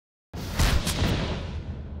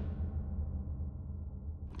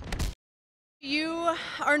You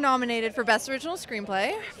are nominated for Best Original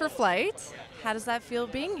Screenplay for Flight. How does that feel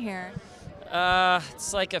being here?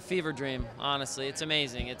 It's like a fever dream, honestly. It's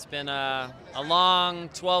amazing. It's been a long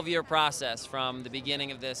 12-year process from the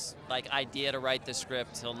beginning of this idea to write the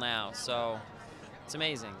script till now. So it's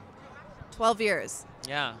amazing. 12 years.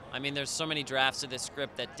 Yeah, I mean, there's so many drafts of this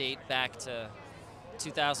script that date back to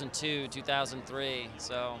 2002, 2003.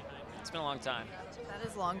 So it's been a long time. That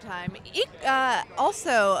is a long time.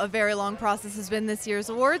 Also, a very long process has been this year's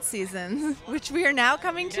awards season, which we are now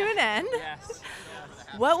coming to an end. Yes.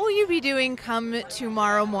 What will you be doing come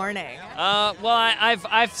tomorrow morning? Well,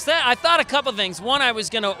 I thought a couple things. One, I was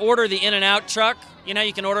going to order the In-N-Out truck. You know,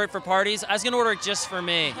 you can order it for parties. I was going to order it just for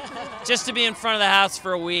me, just to be in front of the house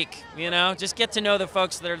for a week, you know, just get to know the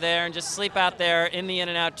folks that are there and just sleep out there in the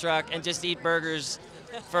In-N-Out truck and just eat burgers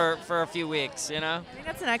for a few weeks, you know? I think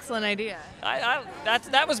that's an excellent idea.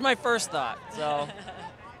 That was my first thought, so.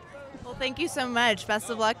 Well, thank you so much. Best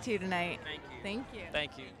of luck to you tonight. Thank you. Thank you.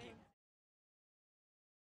 Thank you.